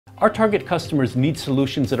Our target customers need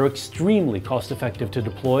solutions that are extremely cost-effective to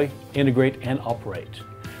deploy, integrate, and operate.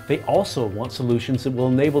 They also want solutions that will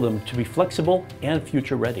enable them to be flexible and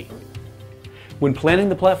future-ready. When planning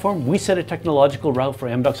the platform, we set a technological route for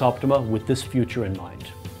Amdocs Optima with this future in mind.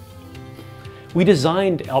 We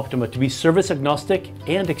designed Optima to be service-agnostic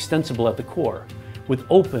and extensible at the core, with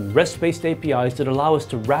open, REST-based APIs that allow us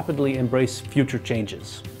to rapidly embrace future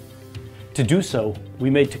changes. To do so, we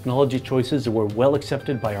made technology choices that were well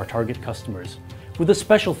accepted by our target customers, with a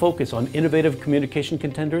special focus on innovative communication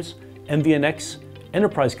contenders, MVNX,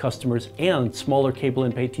 enterprise customers, and smaller cable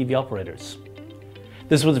and pay TV operators.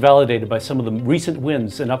 This was validated by some of the recent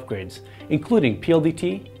wins and upgrades, including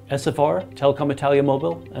PLDT, SFR, Telecom Italia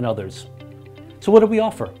Mobile, and others. So what do we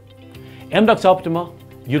offer? Amdocs Optima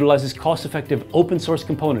utilizes cost-effective open source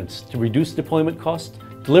components to reduce deployment costs,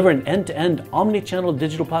 deliver an end-to-end omni-channel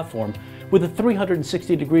digital platform with a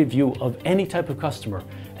 360-degree view of any type of customer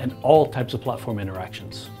and all types of platform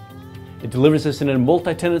interactions. It delivers this in a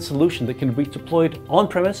multi-tenant solution that can be deployed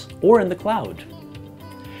on-premise or in the cloud.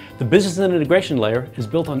 The business and integration layer is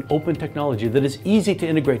built on open technology that is easy to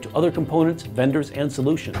integrate to other components, vendors, and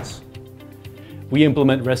solutions. We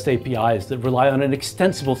implement REST APIs that rely on an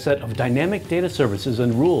extensible set of dynamic data services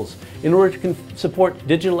and rules in order to support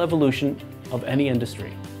digital evolution of any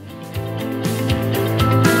industry.